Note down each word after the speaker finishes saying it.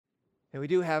And we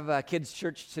do have kids'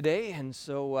 church today, and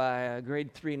so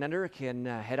grade 3 and under can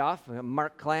head off.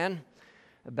 Mark Clan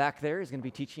back there is going to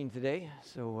be teaching today.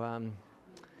 So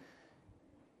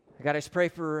God, I just pray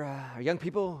for our young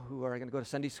people who are going to go to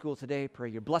Sunday school today. Pray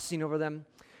your blessing over them,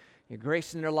 your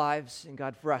grace in their lives, and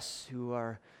God, for us who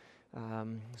are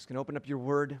just going to open up your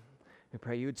word, we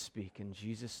pray you would speak. In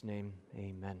Jesus' name,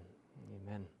 amen.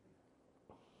 Amen.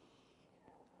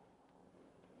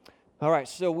 All right,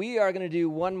 so we are going to do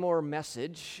one more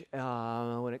message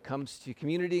when it comes to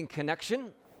community and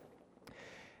connection.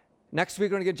 Next week,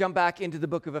 we're going to jump back into the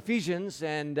book of Ephesians,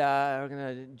 and we're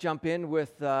going to jump in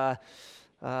with the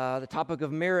topic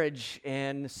of marriage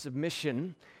and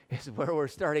submission is where we're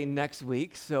starting next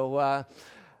week. So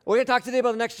we're going to talk today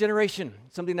about the next generation,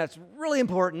 something that's really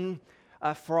important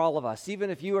for all of us. Even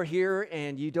if you are here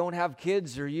and you don't have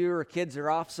kids, or your kids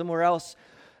are off somewhere else,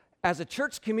 as a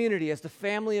church community, as the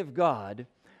family of God,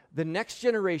 the next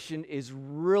generation is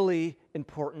really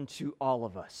important to all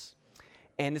of us.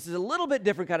 And this is a little bit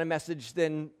different kind of message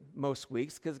than most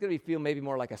weeks, because it's going to feel maybe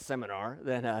more like a seminar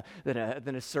than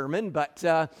a sermon, but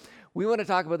we want to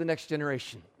talk about the next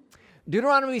generation.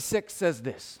 Deuteronomy 6 says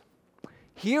this: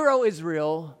 "Hear, O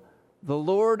Israel, the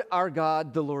Lord our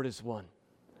God, the Lord is one.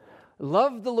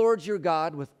 Love the Lord your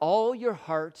God with all your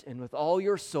heart and with all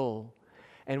your soul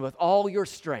and with all your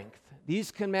strength.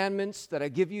 These commandments that I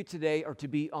give you today are to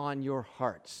be on your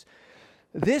hearts."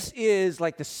 This is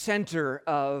like the center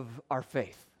of our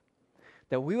faith,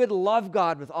 that we would love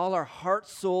God with all our heart,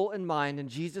 soul, and mind. And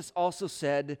Jesus also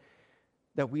said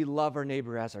that we love our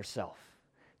neighbor as ourselves,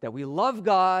 that we love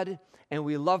God and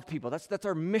we love people. That's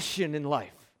our mission in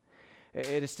life.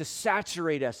 It is to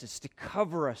saturate us, it's to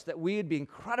cover us, that we would be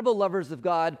incredible lovers of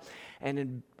God and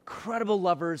incredible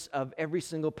lovers of every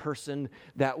single person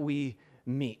that we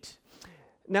meet.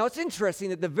 Now, it's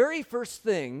interesting that the very first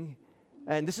thing,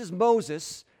 and this is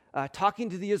Moses talking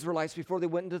to the Israelites before they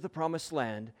went into the promised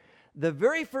land, the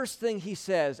very first thing he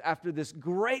says after this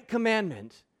great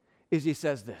commandment is he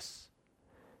says this: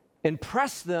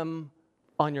 impress them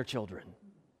on your children.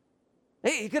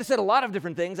 Hey, he could have said a lot of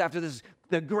different things after this,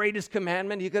 the greatest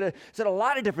commandment. He could have said a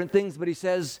lot of different things, but he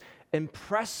says,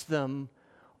 impress them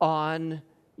on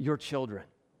your children.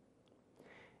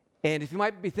 And if you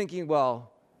might be thinking,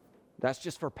 well, that's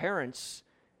just for parents,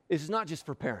 it's not just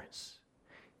for parents.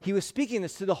 He was speaking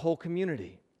this to the whole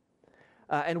community.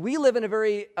 And we live in a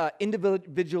very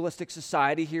individualistic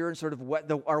society here in sort of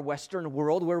our Western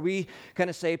world, where we kind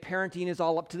of say parenting is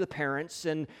all up to the parents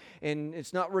and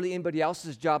it's not really anybody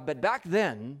else's job. But back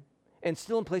then, and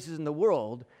still in places in the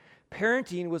world,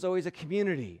 parenting was always a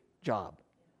community job.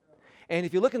 And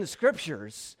if you look in the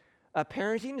scriptures,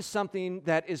 parenting is something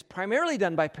that is primarily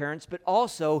done by parents, but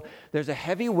also there's a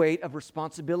heavy weight of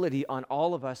responsibility on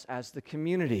all of us as the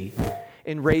community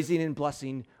in raising and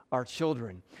blessing our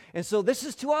children. And so this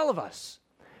is to all of us.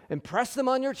 Impress them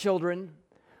on your children.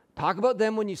 Talk about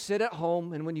them when you sit at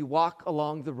home and when you walk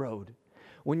along the road,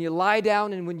 when you lie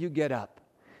down and when you get up.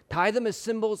 Tie them as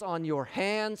symbols on your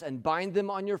hands and bind them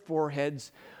on your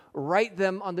foreheads. Write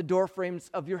them on the doorframes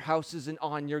of your houses and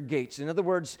on your gates. In other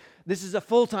words, this is a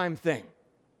full-time thing.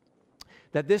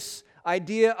 That this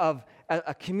idea of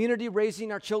a community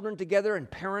raising our children together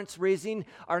and parents raising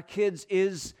our kids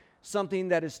is something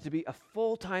that is to be a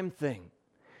full-time thing.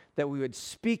 That we would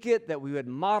speak it, that we would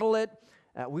model it,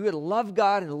 we would love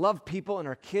God and love people, and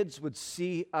our kids would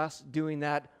see us doing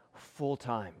that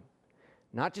full-time.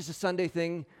 Not just a Sunday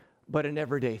thing, but an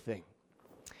everyday thing.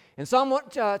 In Psalm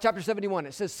chapter 71,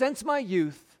 it says, "Since my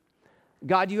youth,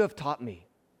 God, you have taught me,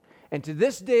 and to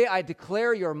this day I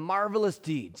declare your marvelous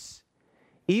deeds.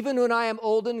 Even when I am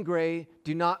old and gray,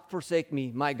 do not forsake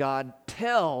me, my God,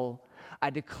 till I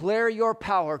declare your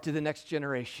power to the next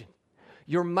generation,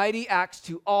 your mighty acts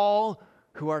to all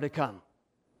who are to come."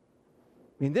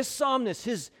 I mean, this psalmist,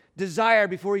 his desire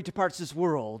before he departs this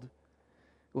world,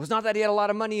 it was not that he had a lot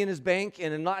of money in his bank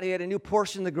and not he had a new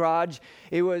Porsche in the garage.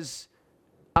 It was,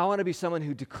 I want to be someone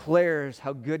who declares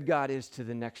how good God is to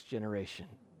the next generation.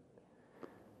 I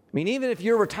mean, even if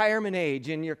you're retirement age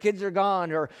and your kids are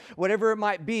gone or whatever it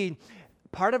might be,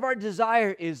 part of our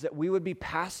desire is that we would be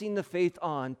passing the faith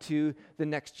on to the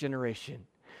next generation.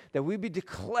 That we'd be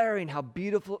declaring how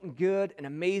beautiful and good and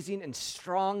amazing and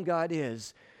strong God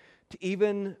is to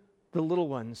even the little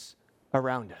ones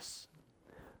around us.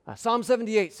 Psalm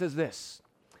 78 says this: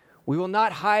 "We will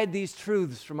not hide these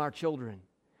truths from our children.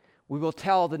 We will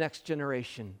tell the next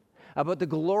generation about the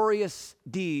glorious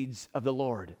deeds of the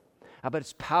Lord, about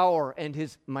his power and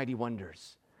his mighty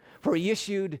wonders. For he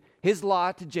issued his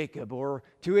law to Jacob," or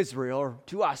to Israel, or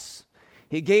to us.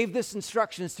 "He gave this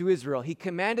instructions to Israel. He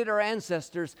commanded our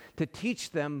ancestors to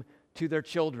teach them to their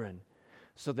children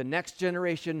so the next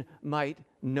generation might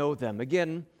know them.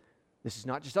 Again, this is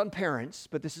not just on parents,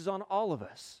 but this is on all of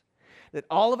us. That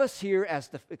all of us here,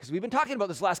 because we've been talking about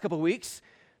this last couple of weeks,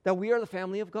 that we are the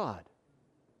family of God.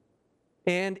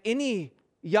 And any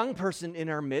young person in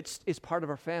our midst is part of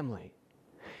our family.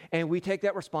 And we take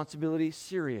that responsibility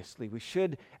seriously. We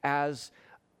should, as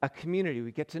a community,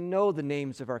 we get to know the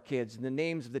names of our kids and the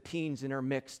names of the teens in our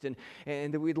midst, and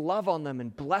that we'd love on them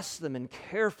and bless them and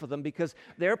care for them because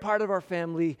they're part of our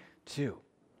family too.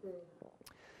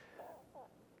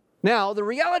 Now, the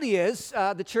reality is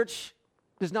the church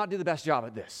does not do the best job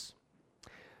at this.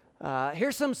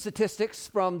 Here's some statistics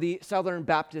from the Southern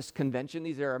Baptist Convention.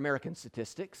 These are American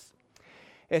statistics.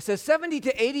 It says 70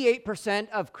 to 88%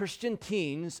 of Christian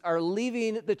teens are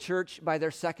leaving the church by their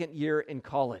second year in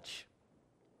college.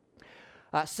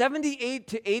 78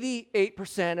 to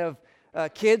 88%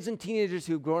 of kids and teenagers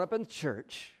who've grown up in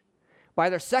church, by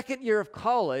their second year of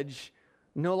college,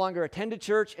 no longer attend a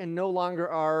church and no longer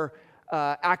are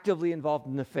actively involved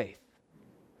in the faith.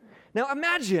 Now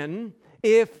imagine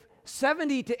if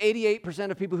 70 to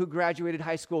 88% of people who graduated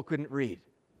high school couldn't read.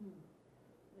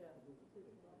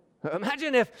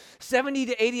 Imagine if 70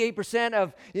 to 88%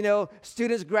 of,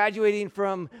 students graduating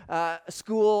from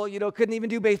school, couldn't even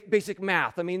do basic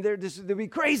math. I mean, there'd be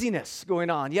craziness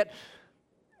going on. Yet,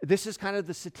 this is kind of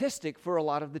the statistic for a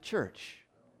lot of the church,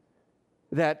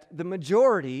 that the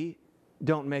majority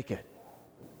don't make it.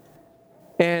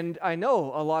 And I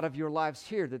know a lot of your lives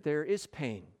here that there is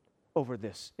pain over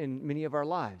this in many of our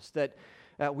lives, that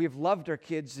we've loved our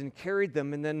kids and carried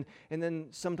them, and then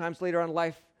sometimes later on in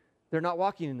life, they're not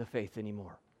walking in the faith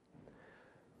anymore.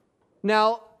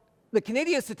 Now, the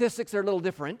Canadian statistics are a little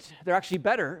different. They're actually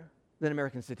better than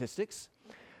American statistics.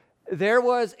 There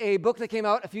was a book that came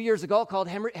out a few years ago called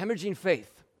Hemorrhaging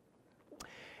Faith.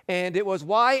 And it was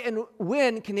why and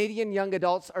when Canadian young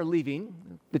adults are leaving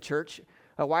the church,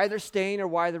 why they're staying or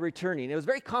why they're returning. It was a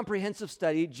very comprehensive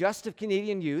study just of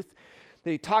Canadian youth.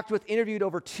 They interviewed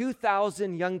over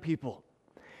 2,000 young people.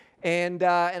 And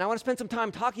I want to spend some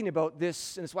time talking about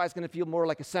this, and that's why it's going to feel more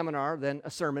like a seminar than a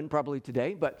sermon probably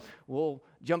today, but we'll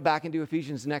jump back into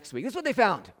Ephesians next week. This is what they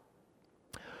found.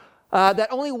 That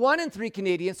only 1 in 3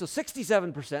 Canadians, so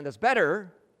 67%, that's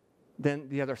better than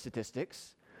the other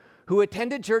statistics, who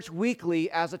attended church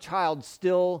weekly as a child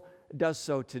still does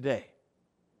so today.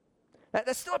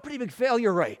 That's still a pretty big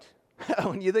failure rate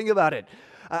when you think about it.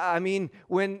 I mean,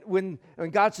 when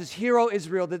God says, "Hear, O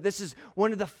Israel," that this is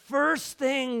one of the first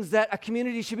things that a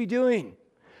community should be doing.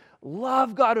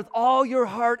 Love God with all your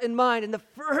heart and mind. And the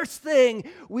first thing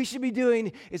we should be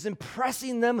doing is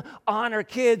impressing them on our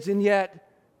kids. And yet,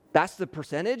 that's the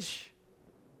percentage.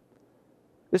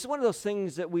 This is one of those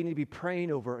things that we need to be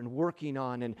praying over and working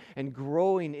on and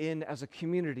growing in as a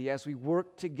community as we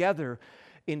work together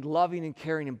in loving and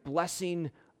caring and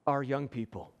blessing our young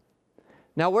people.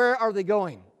 Now, where are they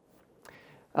going?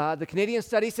 The Canadian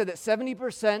study said that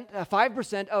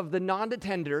 5% of the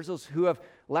non-attenders, those who have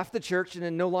left the church and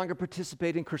then no longer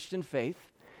participate in Christian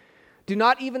faith, do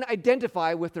not even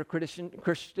identify with their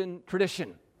Christian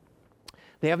tradition.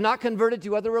 They have not converted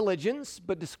to other religions,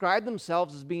 but describe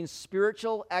themselves as being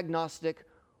spiritual, agnostic,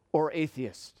 or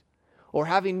atheist, or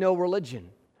having no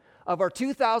religion. Of our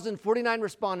 2,049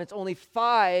 respondents, only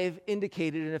 5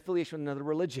 indicated an affiliation with another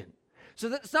religion. So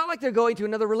it's not like they're going to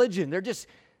another religion. They're just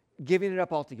giving it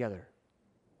up altogether.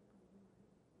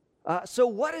 So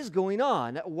what is going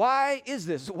on? Why is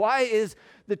this? Why is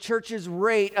the church's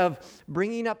rate of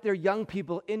bringing up their young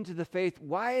people into the faith,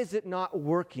 why is it not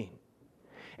working?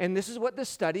 And this is what the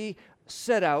study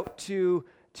set out to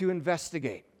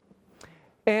investigate.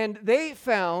 And they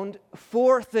found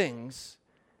 4 things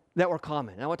that were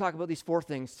common. And I want to talk about these 4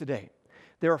 things today.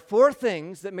 There are 4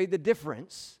 things that made the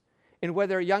difference in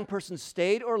whether a young person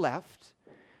stayed or left.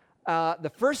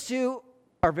 The first 2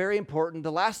 are very important.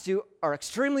 The last 2 are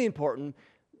extremely important.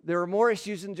 There are more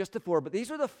issues than just the 4, but these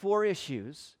were the 4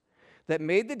 issues that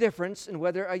made the difference in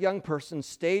whether a young person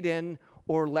stayed in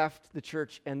or left the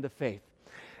church and the faith.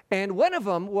 And one of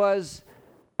them was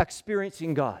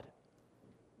experiencing God.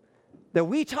 That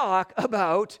we talk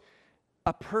about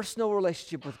a personal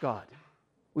relationship with God.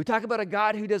 We talk about a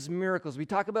God who does miracles. We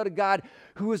talk about a God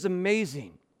who is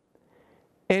amazing.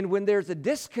 And when there's a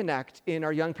disconnect in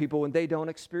our young people, when they don't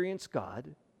experience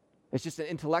God, it's just an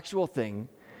intellectual thing,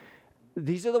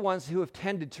 these are the ones who have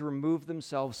tended to remove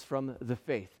themselves from the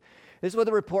faith. This is what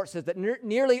the report says, that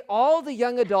nearly all the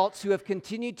young adults who have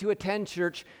continued to attend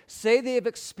church say they have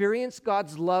experienced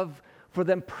God's love for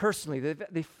them personally.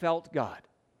 They felt God.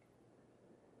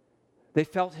 They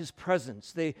felt his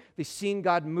presence. They've seen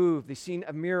God move. They've seen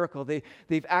a miracle.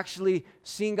 They've actually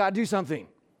seen God do something.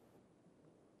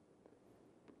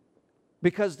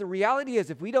 Because the reality is,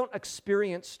 if we don't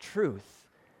experience truth,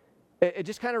 it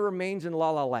just kind of remains in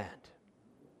la la land,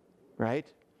 right?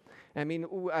 I mean,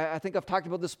 I think I've talked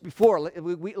about this before.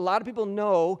 A lot of people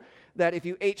know that if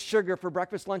you ate sugar for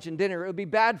breakfast, lunch, and dinner, it would be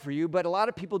bad for you, but a lot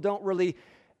of people don't really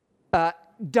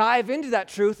dive into that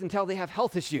truth until they have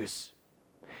health issues.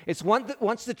 It's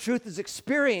once the truth is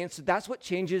experienced, that's what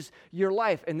changes your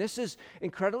life. And this is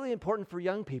incredibly important for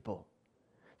young people,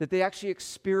 that they actually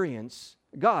experience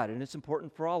God, and it's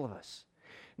important for all of us.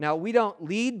 Now, we don't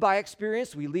lead by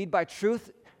experience, we lead by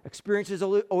truth. Experience is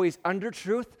always under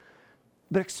truth,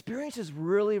 but experience is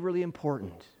really, really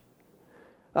important.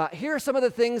 Here are some of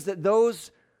the things that those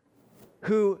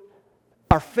who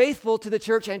are faithful to the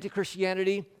church and to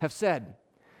Christianity have said.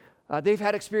 They've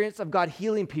had experience of God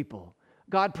healing people,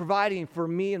 God providing for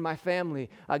me and my family,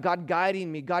 God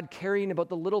guiding me, God caring about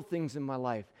the little things in my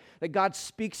life, that God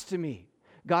speaks to me,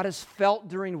 God is felt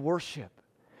during worship,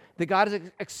 that God is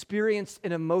experienced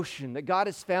in emotion, that God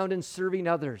is found in serving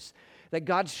others, that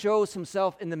God shows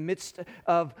himself in the midst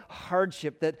of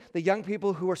hardship, that the young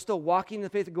people who are still walking in the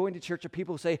faith and going to church are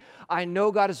people who say, I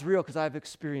know God is real because I've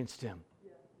experienced him.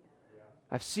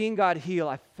 I've seen God heal.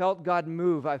 I've felt God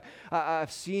move.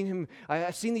 I've seen him.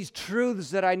 I've seen these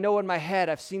truths that I know in my head.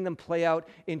 I've seen them play out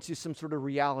into some sort of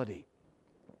reality.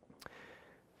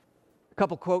 A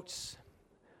couple quotes.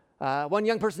 One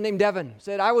young person named Devin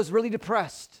said, I was really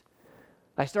depressed.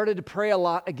 I started to pray a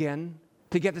lot again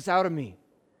to get this out of me.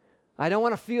 I don't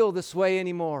want to feel this way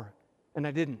anymore. And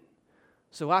I didn't.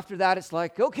 So after that, it's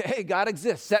like, okay, God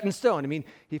exists, set in stone. I mean,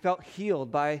 he felt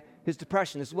healed by his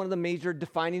depression. This is one of the major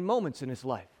defining moments in his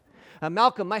life.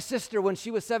 Malcolm, my sister, when she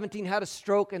was 17, had a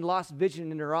stroke and lost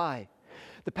vision in her eye.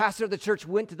 The pastor of the church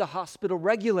went to the hospital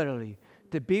regularly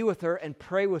to be with her and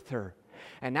pray with her.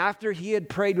 And after he had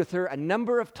prayed with her a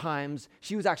number of times,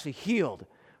 she was actually healed.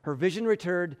 Her vision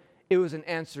returned. It was an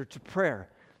answer to prayer,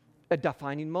 a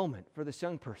defining moment for this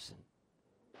young person.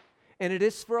 And it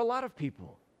is for a lot of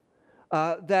people.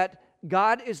 That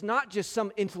God is not just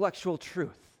some intellectual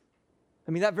truth.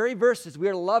 I mean, that very verse is we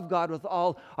are to love God with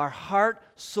all our heart,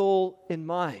 soul, and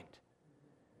mind.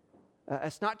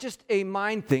 It's not just a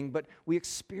mind thing, but we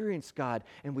experience God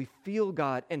and we feel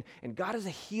God. And God is a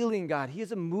healing God. He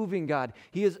is a moving God.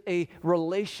 He is a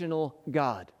relational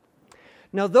God.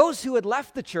 Now, those who had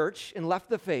left the church and left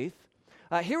the faith,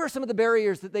 here are some of the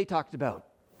barriers that they talked about.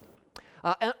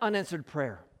 Unanswered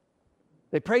prayer.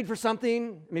 They prayed for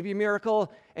something, maybe a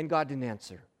miracle, and God didn't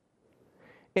answer.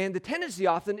 And the tendency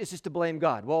often is just to blame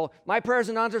God. Well, my prayer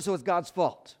isn't answered, so it's God's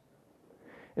fault.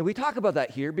 And we talk about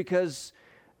that here because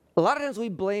a lot of times we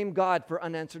blame God for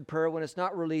unanswered prayer when it's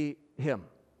not really him.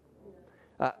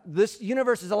 This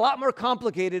universe is a lot more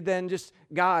complicated than just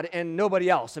God and nobody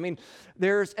else. I mean,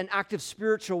 there's an active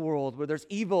spiritual world where there's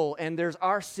evil and there's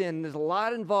our sin. There's a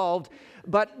lot involved.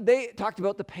 But they talked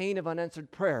about the pain of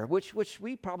unanswered prayer, which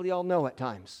we probably all know at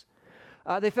times.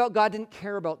 They felt God didn't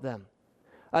care about them.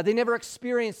 They never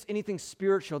experienced anything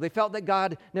spiritual. They felt that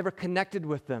God never connected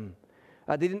with them.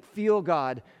 They didn't feel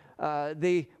God.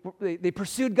 They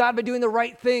pursued God by doing the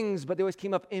right things, but they always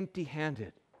came up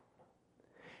empty-handed.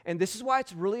 And this is why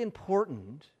it's really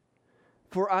important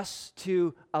for us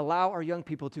to allow our young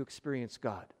people to experience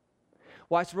God.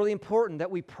 Why it's really important that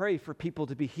we pray for people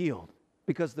to be healed.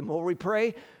 Because the more we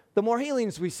pray, the more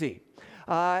healings we see.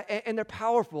 And they're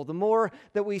powerful. The more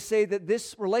that we say that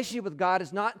this relationship with God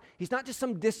is not, he's not just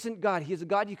some distant God. He is a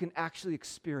God you can actually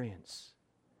experience.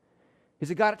 He's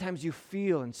a God at times you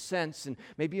feel and sense, and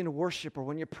maybe in worship or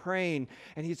when you're praying.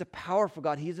 And he's a powerful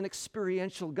God. He's an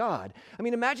experiential God. I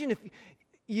mean, imagine if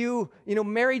you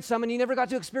married someone and you never got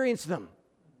to experience them.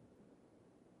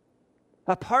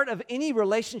 A part of any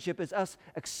relationship is us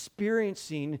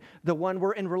experiencing the one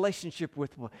we're in relationship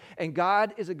with. And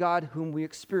God is a God whom we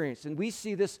experience. And we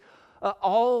see this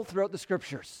all throughout the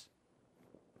Scriptures.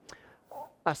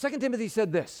 2 Timothy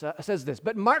says this,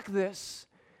 but mark this,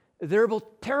 there will be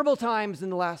terrible times in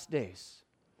the last days.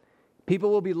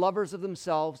 People will be lovers of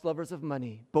themselves, lovers of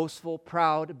money, boastful,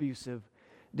 proud, abusive,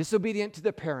 disobedient to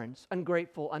their parents,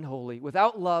 ungrateful, unholy,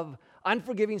 without love,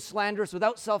 unforgiving, slanderous,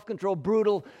 without self-control,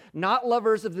 brutal, not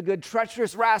lovers of the good,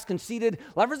 treacherous, rash, conceited,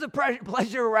 lovers of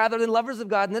pleasure rather than lovers of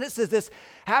God. And then it says this,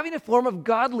 having a form of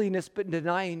godliness but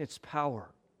denying its power.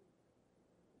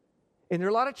 And there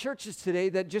are a lot of churches today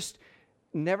that just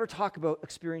never talk about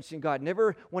experiencing God,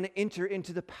 never want to enter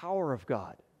into the power of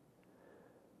God.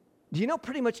 Do you know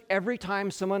pretty much every time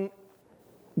someone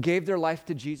gave their life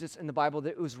to Jesus in the Bible that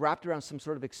it was wrapped around some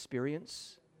sort of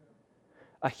experience?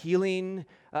 a healing,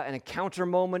 an encounter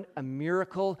moment, a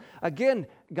miracle. Again,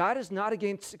 God is not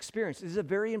against experience. This is a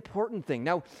very important thing.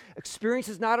 Now, experience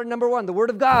is not our number one. The Word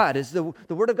of God is the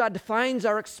Word of God defines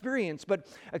our experience, but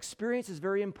experience is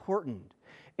very important.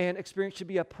 And experience should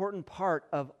be an important part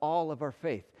of all of our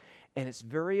faith. And it's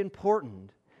very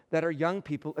important that our young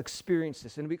people experience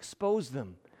this and we expose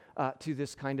them to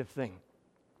this kind of thing.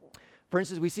 For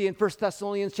instance, we see in 1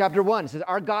 Thessalonians chapter 1, it says,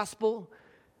 our gospel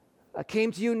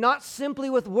came to you not simply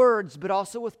with words, but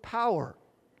also with power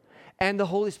and the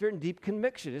Holy Spirit and deep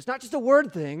conviction. It's not just a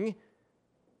word thing,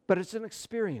 but it's an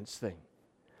experience thing.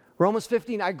 Romans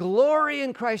 15, I glory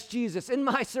in Christ Jesus, in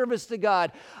my service to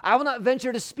God. I will not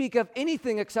venture to speak of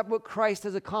anything except what Christ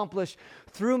has accomplished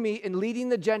through me in leading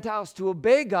the Gentiles to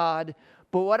obey God,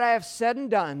 but what I have said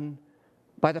and done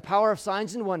by the power of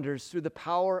signs and wonders through the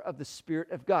power of the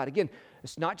Spirit of God. Again,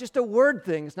 it's not just a word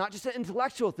thing, it's not just an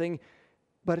intellectual thing,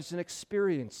 but it's an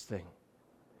experience thing.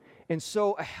 And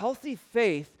so a healthy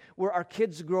faith where our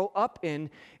kids grow up in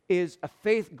is a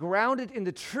faith grounded in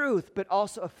the truth, but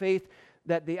also a faith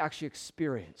that they actually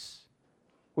experience.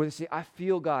 Where they say, I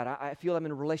feel God, I feel I'm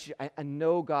in a relationship, I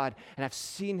know God, and I've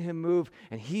seen Him move,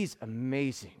 and He's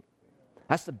amazing.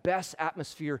 That's the best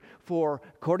atmosphere for,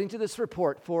 according to this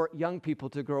report, for young people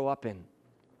to grow up in.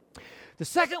 The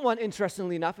second one,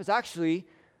 interestingly enough, is actually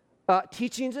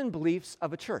teachings and beliefs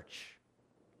of a church.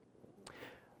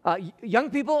 Young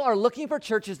people are looking for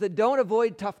churches that don't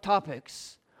avoid tough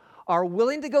topics, are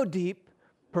willing to go deep,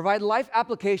 provide life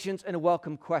applications, and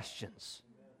welcome questions.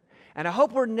 And I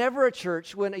hope we're never a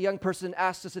church when a young person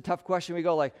asks us a tough question, we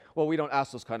go like, well, we don't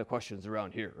ask those kind of questions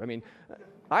around here. I mean,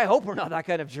 I hope we're not that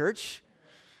kind of church.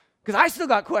 Because I still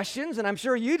got questions, and I'm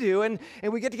sure you do, and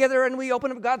we get together and we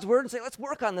open up God's Word and say, let's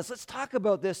work on this, let's talk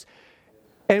about this.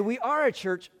 And we are a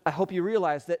church, I hope you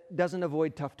realize, that doesn't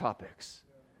avoid tough topics.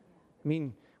 I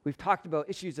mean, we've talked about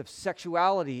issues of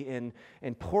sexuality and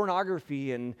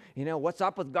pornography and, what's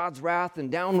up with God's wrath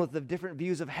and down with the different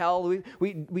views of hell.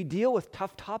 We deal with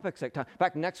tough topics. In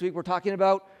fact, next week we're talking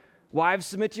about wives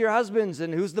submit to your husbands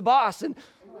and who's the boss. And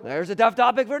there's a tough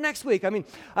topic for next week. I mean,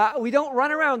 we don't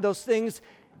run around those things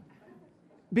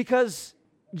because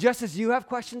just as you have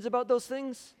questions about those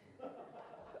things,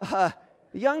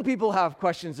 young people have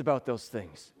questions about those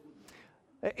things.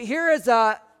 Here is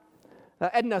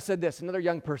Edna said this, another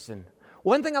young person.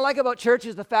 One thing I like about church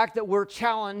is the fact that we're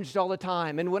challenged all the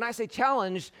time. And when I say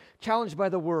challenged by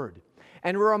the Word.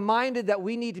 And we're reminded that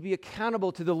we need to be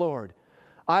accountable to the Lord.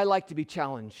 I like to be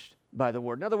challenged by the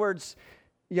Word. In other words,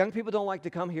 young people don't like to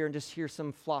come here and just hear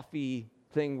some fluffy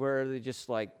thing where they just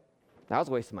like, that was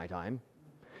a waste of my time.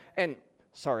 And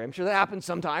sorry, I'm sure that happens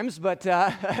sometimes, but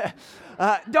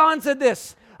Don said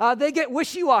this. They get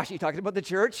wishy-washy, talking about the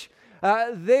church.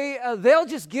 They'll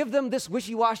just give them this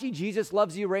wishy-washy, Jesus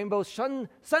loves you, rainbow,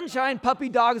 sunshine, puppy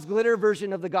dogs, glitter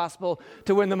version of the gospel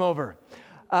to win them over.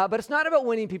 But it's not about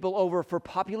winning people over for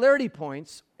popularity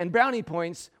points and brownie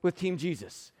points with Team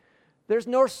Jesus. There's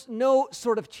no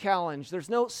sort of challenge. There's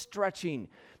no stretching.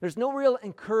 There's no real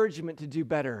encouragement to do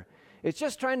better. It's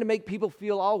just trying to make people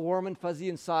feel all warm and fuzzy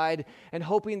inside and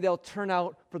hoping they'll turn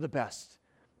out for the best.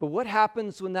 But what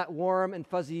happens when that warm and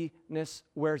fuzziness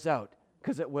wears out?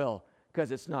 Because it will.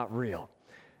 Because it's not real.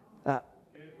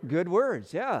 Good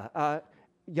words, yeah.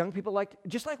 Young people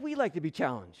just like we like to be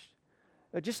challenged.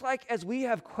 Just like as we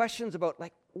have questions about,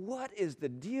 like, what is the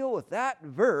deal with that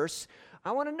verse?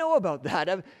 I want to know about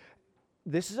that.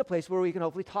 This is a place where we can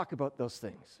hopefully talk about those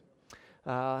things.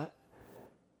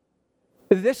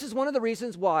 This is one of the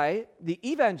reasons why the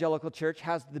evangelical church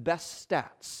has the best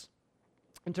stats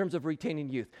in terms of retaining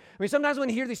youth. I mean, sometimes when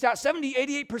you hear these stats, 70,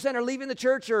 88% are leaving the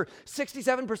church or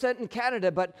 67% in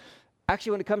Canada, but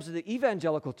actually when it comes to the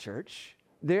evangelical church,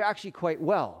 they're actually quite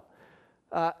well.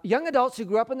 Young adults who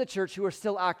grew up in the church who are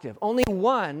still active, only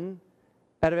 1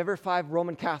 out of every 5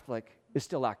 Roman Catholic is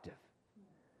still active.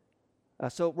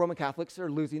 So Roman Catholics are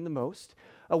losing the most.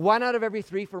 1 out of every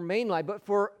 3 for mainline, but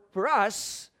for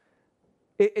us,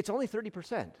 it's only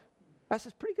 30%. That's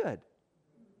just pretty good.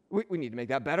 We need to make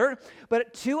that better.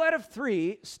 But 2 out of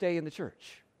 3 stay in the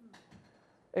church.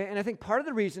 And I think part of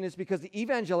the reason is because the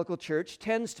evangelical church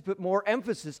tends to put more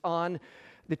emphasis on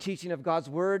the teaching of God's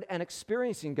Word and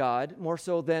experiencing God more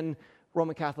so than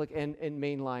Roman Catholic and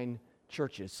mainline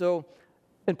churches. So,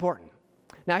 important.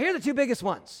 Now, here are the 2 biggest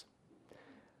ones.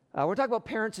 We're talking about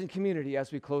parents and community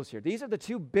as we close here. These are the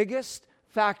 2 biggest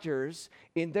factors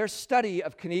in their study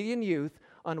of Canadian youth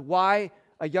on why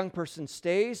a young person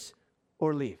stays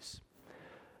or leaves.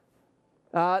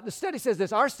 The study says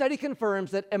this. Our study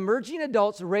confirms that emerging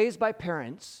adults raised by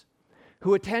parents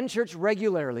who attend church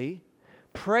regularly,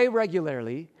 pray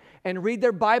regularly, and read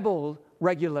their Bible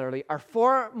regularly are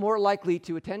far more likely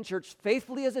to attend church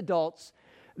faithfully as adults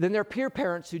than their peer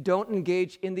parents who don't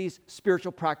engage in these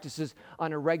spiritual practices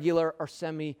on a regular or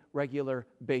semi-regular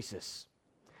basis.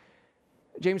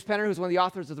 James Penner, who's one of the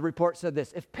authors of the report, said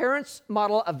this: if parents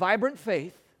model a vibrant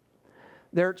faith,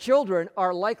 their children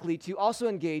are likely to also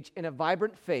engage in a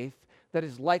vibrant faith that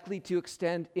is likely to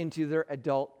extend into their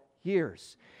adult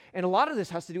years. And a lot of this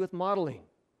has to do with modeling.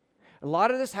 A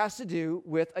lot of this has to do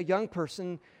with a young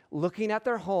person looking at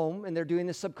their home, and they're doing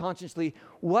this subconsciously.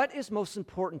 What is most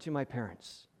important to my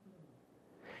parents?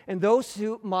 And those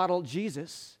who model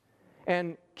Jesus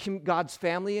and God's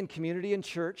family and community and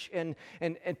church and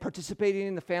participating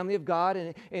in the family of God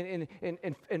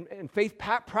and faith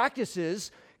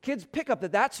practices, kids pick up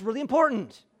that that's really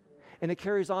important, and it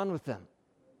carries on with them.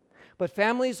 But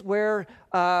families where,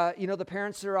 the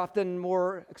parents are often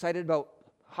more excited about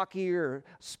hockey or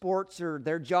sports or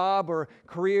their job or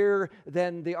career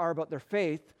than they are about their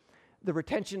faith, the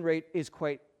retention rate is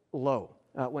quite low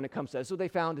when it comes to that. That's what they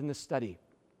found in this study.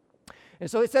 And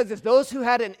so it says this: those who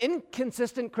had an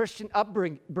inconsistent Christian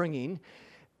upbringing,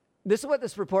 this is what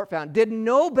this report found, did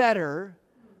no better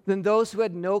than those who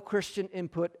had no Christian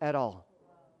input at all.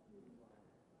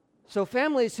 So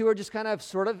families who are just kind of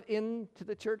sort of into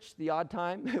the church the odd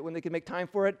time when they can make time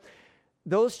for it,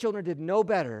 those children did no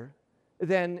better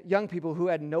than young people who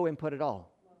had no input at all.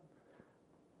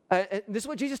 This is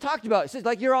what Jesus talked about. He says,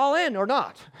 like, you're all in or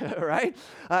not, right?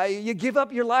 You give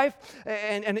up your life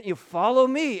and you follow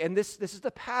me. And this is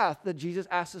the path that Jesus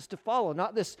asks us to follow,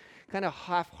 not this kind of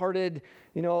half-hearted,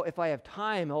 if I have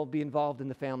time, I'll be involved in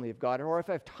the family of God, or if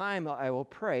I have time, I will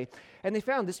pray. And they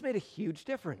found this made a huge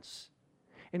difference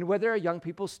in whether young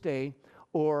people stay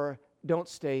or don't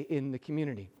stay in the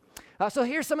community. So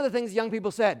here's some of the things young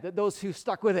people said, those who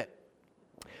stuck with it.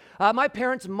 My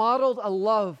parents modeled a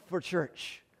love for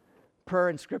church, prayer,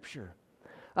 and scripture.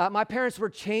 My parents were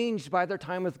changed by their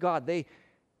time with God. They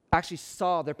actually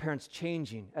saw their parents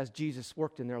changing as Jesus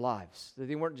worked in their lives.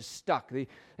 They weren't just stuck.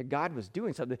 God was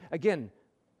doing something. Again,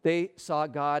 they saw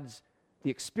the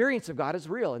experience of God as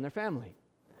real in their family.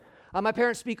 My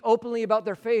parents speak openly about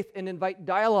their faith and invite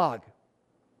dialogue.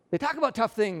 They talk about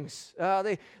tough things.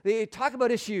 They talk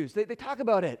about issues. They talk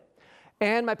about it.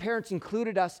 And my parents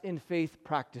included us in faith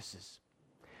practices.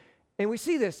 And we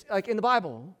see this, like in the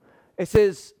Bible. It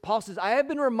says, Paul says, I have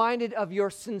been reminded of your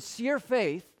sincere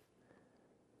faith.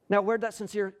 Now, where'd that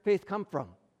sincere faith come from?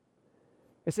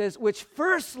 It says, which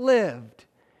first lived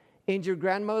in your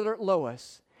grandmother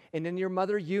Lois and in your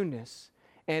mother Eunice,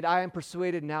 and I am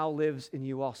persuaded now lives in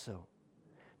you also.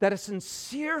 That a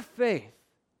sincere faith,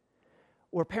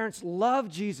 where parents love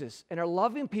Jesus and are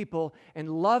loving people and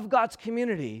love God's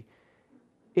community,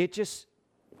 it just,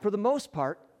 for the most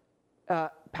part,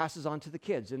 passes on to the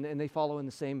kids, and they follow in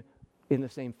the same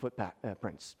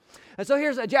footprints. And so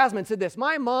here's Jasmine said this: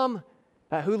 my mom,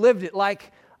 who lived it,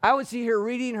 like I would see her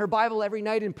reading her Bible every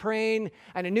night and praying,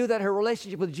 and I knew that her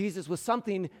relationship with Jesus was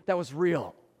something that was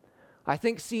real. I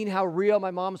think seeing how real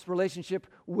my mom's relationship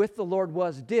with the Lord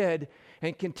did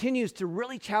and continues to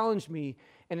really challenge me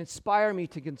and inspire me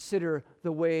to consider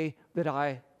the way that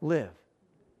I live.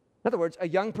 In other words, a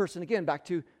young person, again, back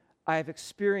to, I have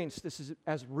experienced this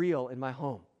as real in my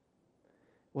home.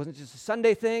 It wasn't just a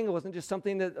Sunday thing. It wasn't just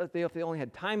something that they only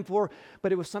had time for,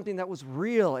 but it was something that was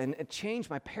real, and it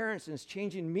changed my parents, and it's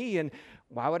changing me, and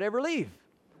why would I ever leave?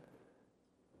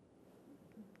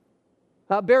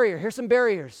 Barrier. Here's some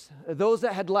barriers. Those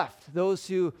that had left, those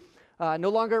who no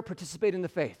longer participate in the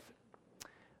faith.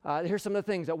 Here's some of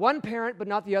the things. That one parent, but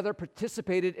not the other,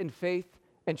 participated in faith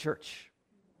and church.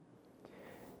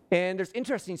 And there's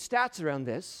interesting stats around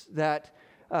this, that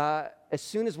as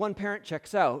soon as one parent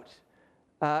checks out,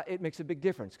 it makes a big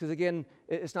difference. Because again,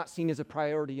 it's not seen as a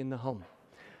priority in the home.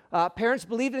 Parents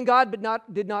believed in God,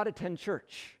 but did not attend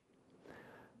church.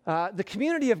 The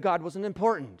community of God wasn't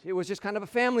important. It was just kind of a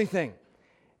family thing.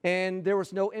 And there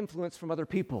was no influence from other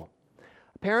people.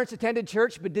 Parents attended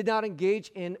church but did not engage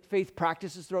in faith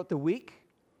practices throughout the week,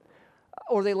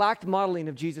 or they lacked modeling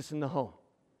of Jesus in the home.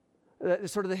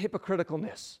 Sort of the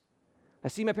hypocriticalness. I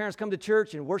see my parents come to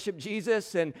church and worship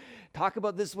Jesus and talk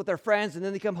about this with their friends, and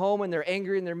then they come home and they're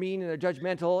angry and they're mean and they're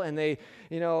judgmental, and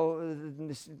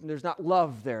there's not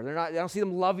love there. I don't see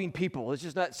them loving people. It's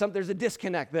just not there's a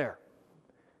disconnect there.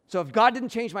 So if God didn't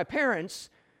change my parents,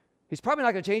 He's probably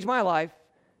not going to change my life.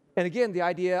 And again, the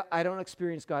idea, I don't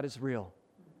experience God as real.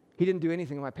 He didn't do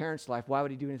anything in my parents' life. Why would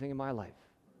He do anything in my life?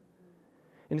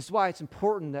 And it's why it's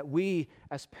important that we,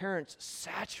 as parents,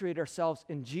 saturate ourselves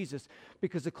in Jesus,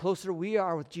 because the closer we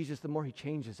are with Jesus, the more He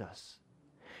changes us.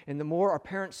 and the more our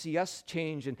parents see us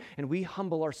change and we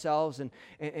humble ourselves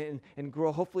and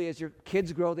grow. Hopefully as your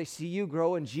kids grow, they see you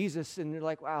grow in Jesus and you're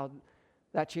like, wow,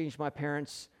 that changed my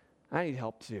parents. I need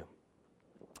help too.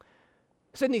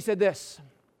 Sidney said this,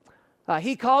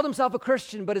 he called himself a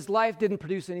Christian, but his life didn't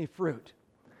produce any fruit.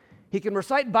 He can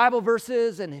recite Bible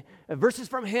verses and verses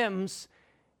from hymns,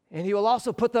 and he will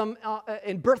also put them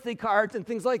in birthday cards and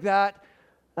things like that.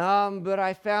 But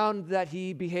I found that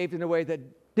he behaved in a way that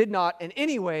did not in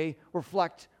any way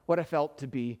reflect what I felt to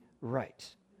be right.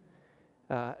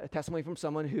 A testimony from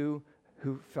someone who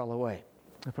fell away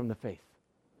from the faith.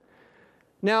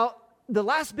 Now, the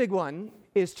last big one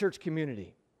is church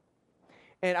community.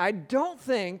 And I don't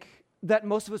think that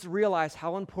most of us realize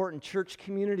how important church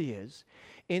community is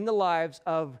in the lives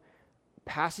of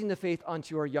passing the faith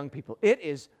onto our young people. It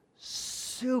is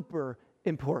super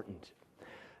important.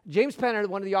 James Penner,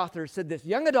 one of the authors, said this: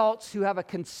 young adults who have a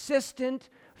consistent,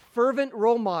 fervent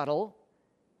role model,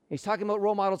 he's talking about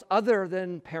role models other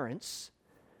than parents,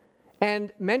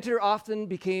 and mentor often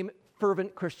became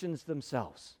fervent Christians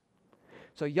themselves.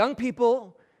 So young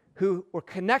people who were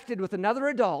connected with another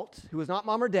adult who was not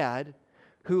mom or dad,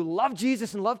 who loved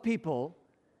Jesus and loved people,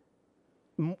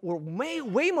 were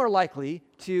way more likely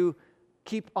to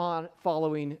keep on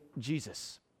following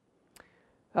Jesus.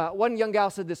 One young gal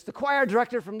said this: the choir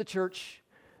director from the church,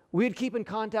 we'd keep in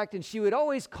contact and she would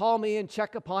always call me and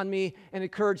check upon me and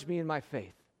encourage me in my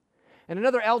faith. And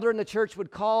another elder in the church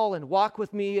would call and walk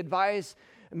with me, advise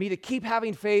me to keep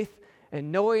having faith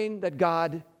and knowing that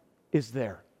God is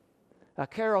there.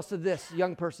 Carol said this,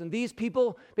 young person: these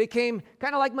people became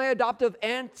kind of like my adoptive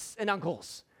aunts and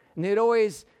uncles. And they'd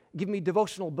always give me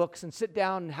devotional books and sit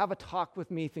down and have a talk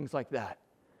with me, things like that.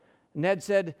 Ned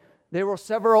said, there were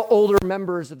several older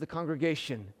members of the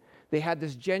congregation. They had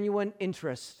this genuine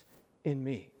interest in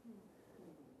me.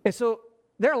 And so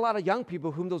there are a lot of young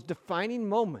people whom those defining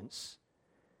moments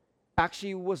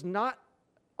actually was not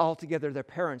altogether their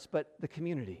parents, but the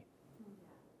community.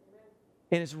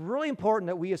 And it's really important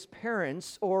that we as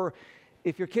parents, or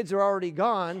if your kids are already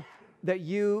gone, that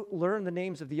you learn the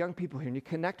names of the young people here and you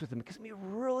connect with them, because it's going to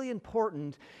be really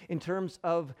important in terms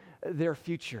of their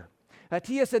future.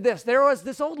 Tia said this: there was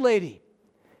this old lady,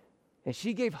 and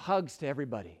she gave hugs to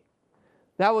everybody.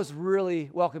 That was really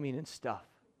welcoming and stuff.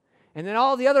 And then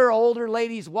all the other older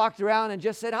ladies walked around and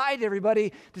just said hi to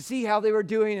everybody to see how they were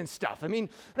doing and stuff. I mean,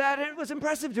 it was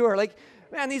impressive to her. Like,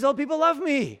 man, these old people love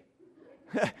me.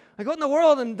 I go in the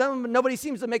world and nobody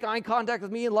seems to make eye contact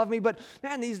with me and love me, but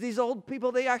man, these old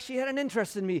people, they actually had an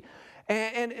interest in me.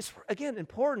 And it's, again,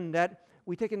 important that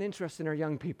we take an interest in our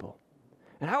young people.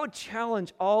 And I would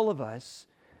challenge all of us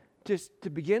just to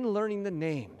begin learning the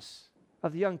names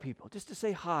of the young people, just to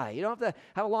say hi. You don't have to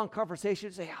have a long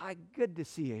conversation. Say, hi, good to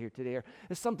see you here today, or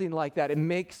something like that. It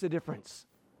makes a difference.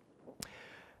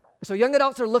 So young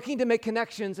adults are looking to make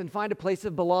connections and find a place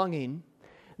of belonging.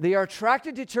 They are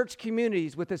attracted to church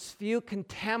communities with as few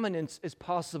contaminants as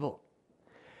possible.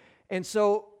 And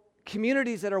so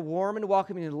communities that are warm and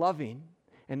welcoming and loving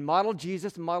and model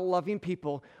Jesus and model loving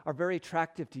people are very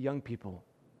attractive to young people.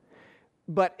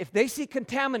 But if they see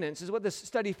contaminants, this is what this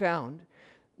study found,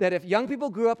 that if young people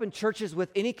grew up in churches with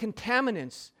any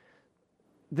contaminants,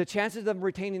 the chances of them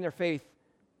retaining their faith,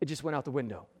 it just went out the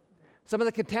window. Some of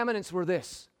the contaminants were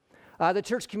this: the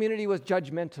church community was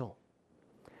judgmental.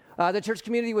 The church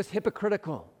community was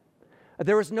hypocritical.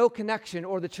 There was no connection,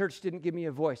 or the church didn't give me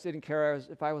a voice. They didn't care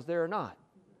if I was there or not.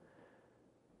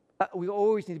 We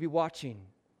always need to be watching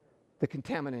the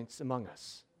contaminants among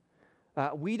us.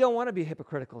 We don't want to be a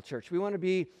hypocritical church. We want to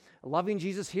be loving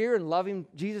Jesus here and loving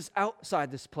Jesus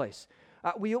outside this place.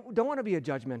 We don't want to be a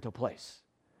judgmental place.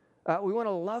 We want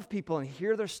to love people and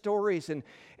hear their stories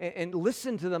and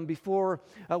listen to them before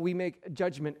we make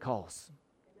judgment calls.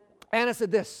 Anna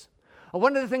said this: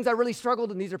 one of the things I really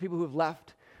struggled, and these are people who have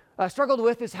left, struggled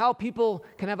with is how people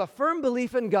can have a firm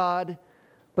belief in God,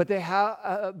 but they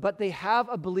have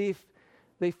a belief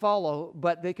they follow,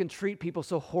 but they can treat people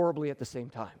so horribly at the same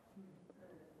time.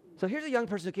 So here's a young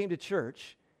person who came to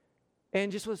church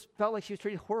and just felt like she was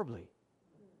treated horribly.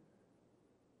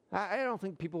 I don't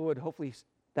think people would hopefully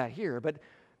that here, but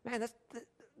man,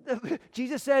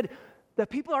 Jesus said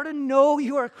that people are to know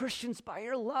you are Christians by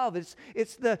your love.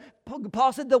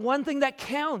 Paul said the one thing that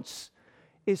counts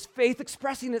is faith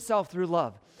expressing itself through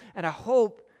love. And I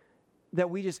hope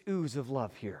that we just ooze of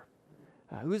love here.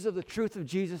 Ooze of the truth of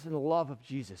Jesus and the love of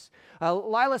Jesus.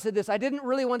 Lila said this: I didn't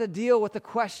really want to deal with the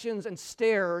questions and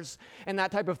stares and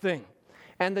that type of thing,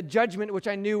 and the judgment which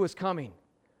I knew was coming.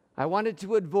 I wanted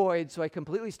to avoid, so I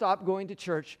completely stopped going to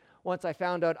church once I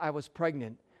found out I was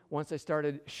pregnant, once I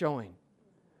started showing.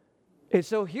 And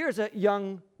so here's a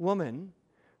young woman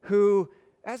who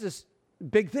has this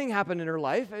big thing happen in her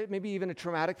life, maybe even a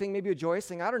traumatic thing, maybe a joyous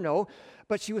thing, I don't know,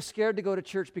 but she was scared to go to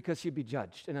church because she'd be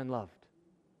judged and unloved.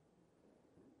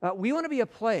 We want to be a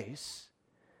place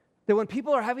that when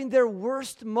people are having their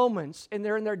worst moments and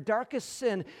they're in their darkest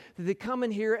sin, that they come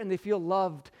in here and they feel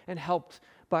loved and helped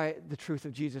by the truth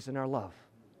of Jesus and our love.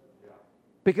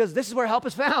 Because this is where help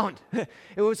is found.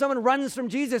 When someone runs from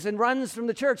Jesus and runs from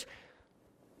the church,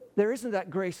 there isn't that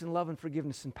grace and love and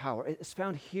forgiveness and power. It's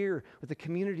found here with the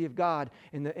community of God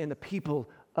and the people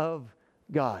of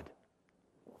God.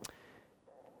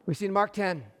 We see in Mark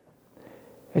 10,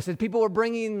 it said people were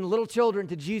bringing little children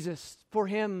to Jesus for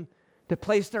him to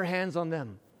place their hands on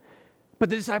them. But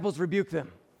the disciples rebuked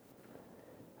them.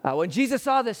 When Jesus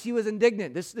saw this, he was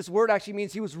indignant. This word actually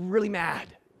means he was really mad.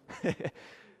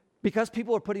 Because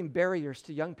people are putting barriers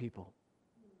to young people.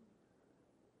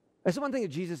 That's the one thing that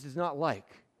Jesus is not like,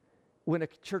 when a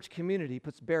church community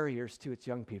puts barriers to its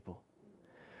young people.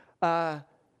 And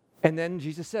then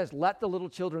Jesus says, let the little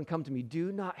children come to me.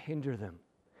 Do not hinder them.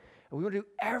 And we want to do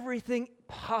everything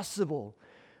possible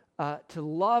to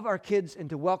love our kids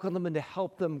and to welcome them and to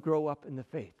help them grow up in the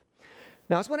faith.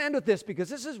 Now, I just want to end with this because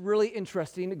this is really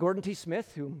interesting. Gordon T.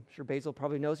 Smith, who I'm sure Basil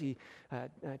probably knows, he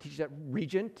teaches at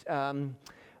Regent,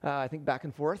 I think back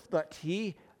and forth, but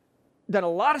he done a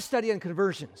lot of study on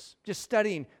conversions, just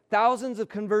studying thousands of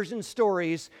conversion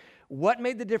stories. What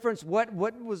made the difference?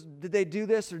 Did they do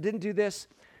this or didn't do this?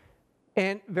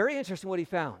 And very interesting what he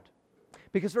found.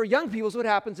 Because for young people, what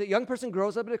happens, a young person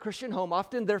grows up in a Christian home.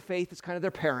 Often their faith is kind of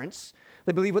their parents.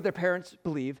 They believe what their parents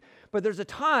believe. But there's a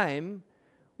time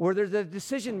where there's a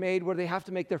decision made where they have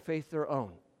to make their faith their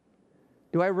own.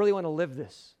 Do I really want to live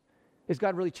this? Is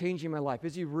God really changing my life?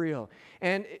 Is he real?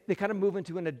 And they kind of move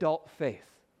into an adult faith.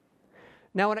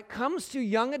 Now, when it comes to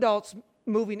young adults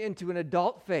moving into an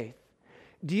adult faith,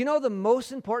 do you know the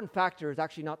most important factor is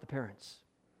actually not the parents?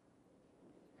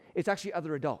 It's actually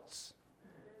other adults.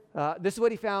 This is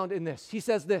what he found in this. He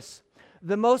says this: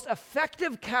 the most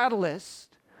effective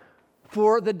catalyst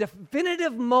for the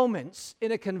definitive moments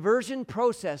in a conversion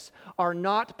process are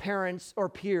not parents or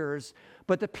peers,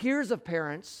 but the peers of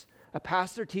parents, a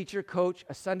pastor, teacher, coach,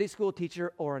 a Sunday school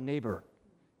teacher, or a neighbor.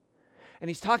 And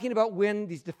he's talking about when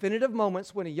these definitive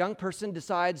moments when a young person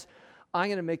decides, I'm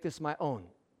going to make this my own.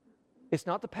 It's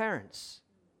not the parents.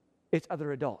 It's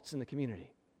other adults in the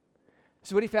community.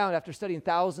 So what he found after studying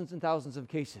thousands and thousands of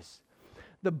cases,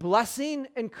 the blessing,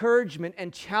 encouragement,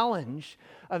 and challenge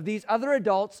of these other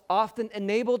adults often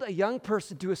enabled a young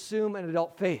person to assume an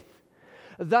adult faith.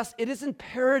 Thus, it is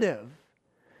imperative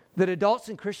that adults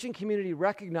in Christian community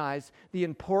recognize the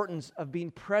importance of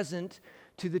being present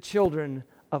to the children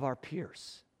of our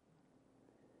peers.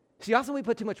 See, often we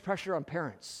put too much pressure on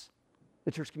parents.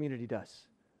 The church community does.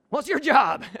 Well, it's your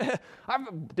job. I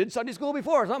did Sunday school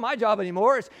before. It's not my job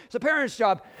anymore. It's a parent's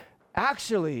job.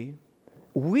 Actually,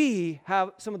 we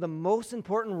have some of the most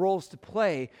important roles to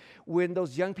play when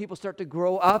those young people start to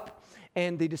grow up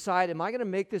and they decide, am I going to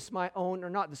make this my own or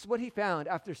not? This is what he found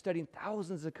after studying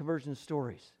thousands of conversion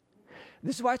stories.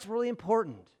 This is why it's really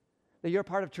important that you're a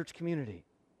part of church community.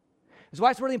 This is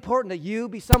why it's really important that you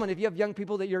be someone, if you have young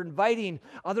people, that you're inviting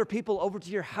other people over to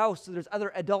your house so there's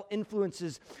other adult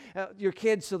influences, your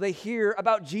kids, so they hear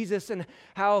about Jesus and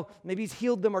how maybe he's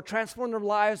healed them or transformed their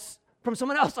lives from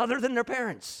someone else other than their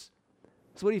parents.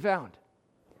 That's what he found.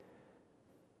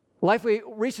 Lifeway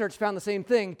research found the same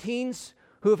thing. Teens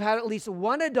who have had at least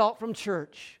one adult from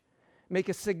church make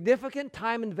a significant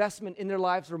time investment in their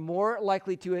lives are more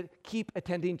likely to keep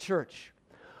attending church.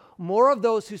 More of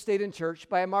those who stayed in church,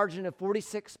 by a margin of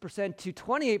 46% to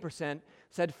 28%,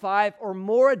 said 5 or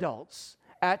more adults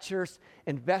at church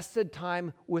invested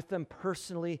time with them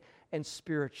personally and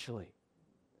spiritually.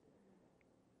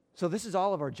 So this is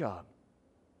all of our job.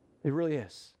 It really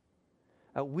is.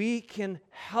 We can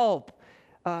help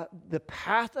the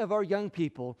path of our young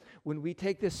people when we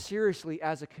take this seriously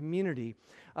as a community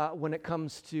when it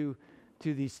comes to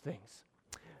these things.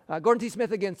 Gordon T.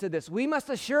 Smith again said this: we must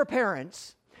assure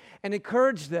parents and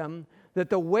encourage them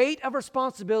that the weight of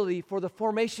responsibility for the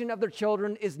formation of their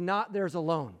children is not theirs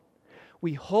alone.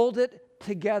 We hold it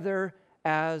together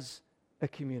as a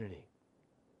community.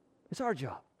 It's our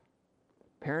job.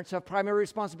 Parents have primary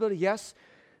responsibility, yes,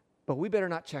 but we better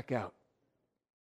not check out.